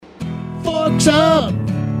Forks up,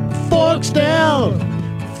 forks down.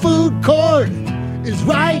 Food court is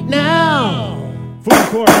right now. Food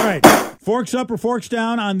court, all right. Forks up or forks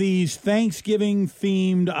down on these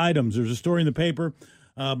Thanksgiving-themed items. There's a story in the paper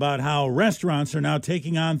about how restaurants are now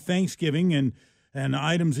taking on Thanksgiving and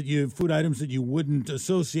food items that you wouldn't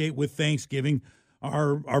associate with Thanksgiving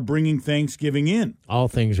are bringing Thanksgiving in. All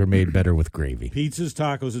things are made better with gravy. Pizzas,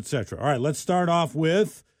 tacos, etc. All right, let's start off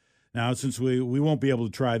with, now since we won't be able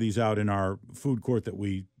to try these out in our food court that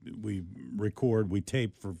we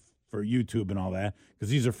tape for YouTube and all that,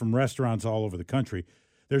 because these are from restaurants all over the country.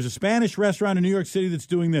 There's a Spanish restaurant in New York City that's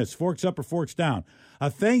doing this, forks up or forks down. A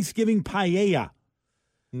Thanksgiving paella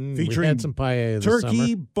featuring we had some paella this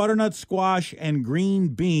turkey, summer. butternut squash, and green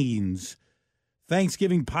beans.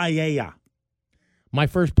 Thanksgiving paella. My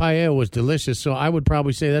first paella was delicious, so I would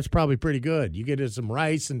probably say that's probably pretty good. You get some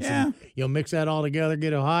rice and mix that all together,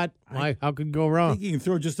 get it hot. How could it go I wrong? think you can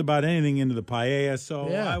throw just about anything into the paella, so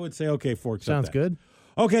I would say, okay, forks up. Sounds good.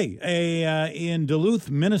 Okay, in Duluth,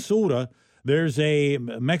 Minnesota, there's a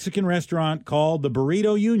Mexican restaurant called the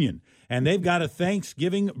Burrito Union, and they've got a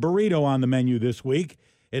Thanksgiving burrito on the menu this week.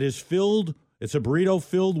 It's a burrito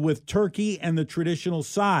filled with turkey and the traditional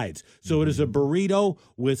sides. So it is a burrito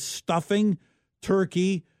with stuffing,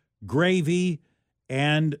 turkey, gravy,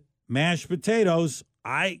 and mashed potatoes.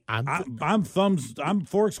 I'm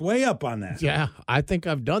forks way up on that. Yeah, I think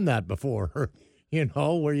I've done that before.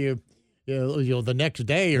 Where you the next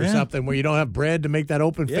day or something where you don't have bread to make that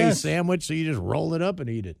open face sandwich, so you just roll it up and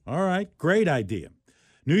eat it. All right, great idea.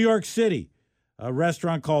 New York City, a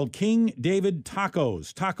restaurant called King David Taco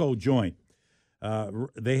Joint.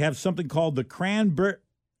 They have something called the Cranberry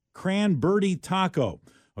Taco.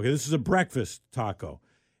 Okay, this is a breakfast taco.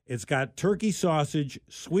 It's got turkey sausage,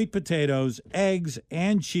 sweet potatoes, eggs,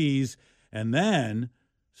 and cheese, and then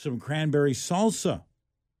some cranberry salsa.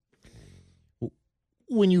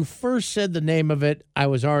 When you first said the name of it, I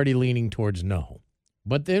was already leaning towards no.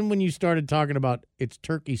 But then when you started talking about it's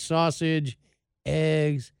turkey sausage,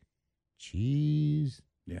 eggs, cheese,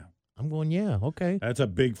 I'm going, okay. That's a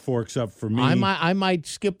big forks up for me. I might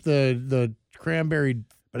skip the cranberry,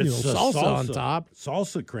 but it's salsa on top.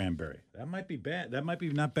 Salsa cranberry. That might be bad. That might be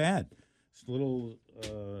not bad. It's a little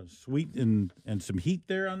sweet and some heat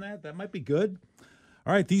there on that. That might be good.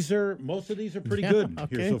 All right, most of these are pretty good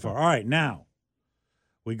here so far. All right, now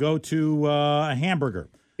we go to a hamburger.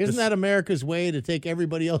 Isn't that America's way to take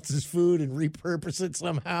everybody else's food and repurpose it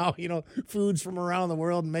somehow? Foods from around the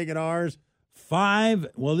world and make it ours.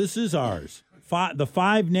 This is ours. The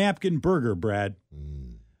 5-napkin burger, Brad.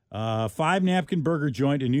 5-napkin burger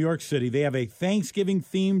joint in New York City. They have a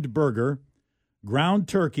Thanksgiving-themed burger, ground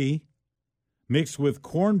turkey, mixed with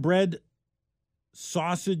cornbread,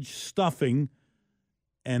 sausage stuffing,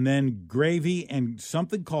 and then gravy and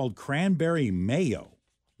something called cranberry mayo.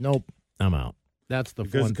 Nope, I'm out. That's the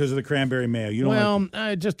fun. Because of the cranberry mayo. You don't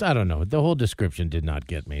I don't know. The whole description did not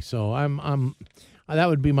get me. So that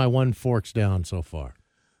would be my one forks down so far.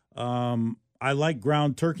 I like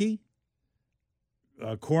ground turkey.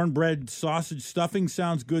 Cornbread sausage stuffing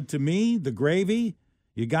sounds good to me. The gravy,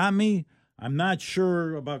 you got me. I'm not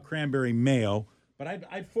sure about cranberry mayo, but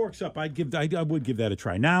I'd forks up. I would give that a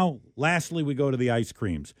try. Now, lastly, we go to the ice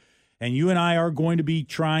creams. And you and I are going to be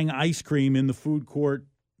trying ice cream in the food court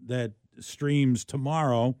that streams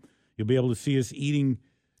tomorrow. You'll be able to see us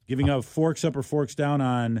giving up forks up or forks down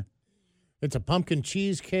on. It's a pumpkin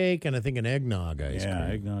cheesecake and I think an eggnog ice cream. Yeah,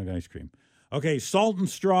 eggnog ice cream. Okay, Salt and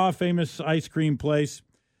Straw, famous ice cream place.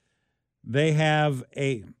 They have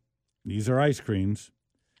these are ice creams,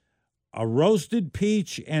 a roasted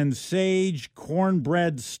peach and sage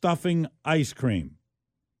cornbread stuffing ice cream.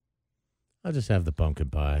 I'll just have the pumpkin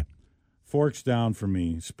pie. Forks down for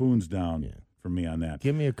me, spoons down for me on that.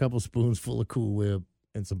 Give me a couple spoons full of Cool Whip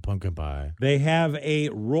and some pumpkin pie. They have a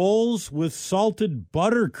rolls with salted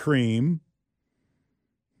buttercream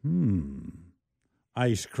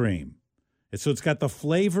ice cream. So it's got the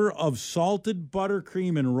flavor of salted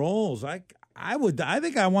buttercream and rolls. I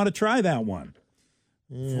think I want to try that one.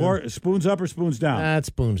 Yeah. Spoons up or spoons down?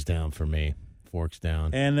 Spoons down for me. Forks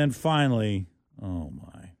down. And then finally, oh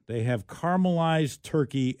my, they have caramelized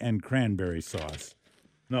turkey and cranberry sauce.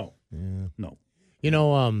 No.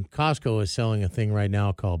 Costco is selling a thing right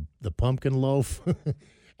now called the pumpkin loaf,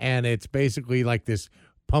 and it's basically like this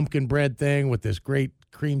pumpkin bread thing with this great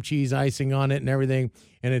cream cheese icing on it and everything,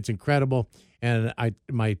 and it's incredible. And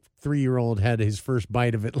my 3-year-old had his first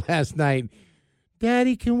bite of it last night.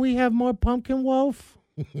 Daddy, can we have more pumpkin loaf?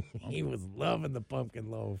 He was loving the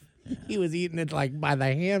pumpkin loaf. Yeah. He was eating it like by the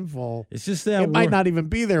handful. It's just that it might not even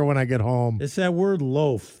be there when I get home. It's that word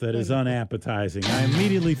loaf that is unappetizing. I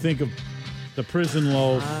immediately think of The prison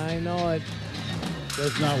loaf I know it.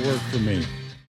 does not work for me.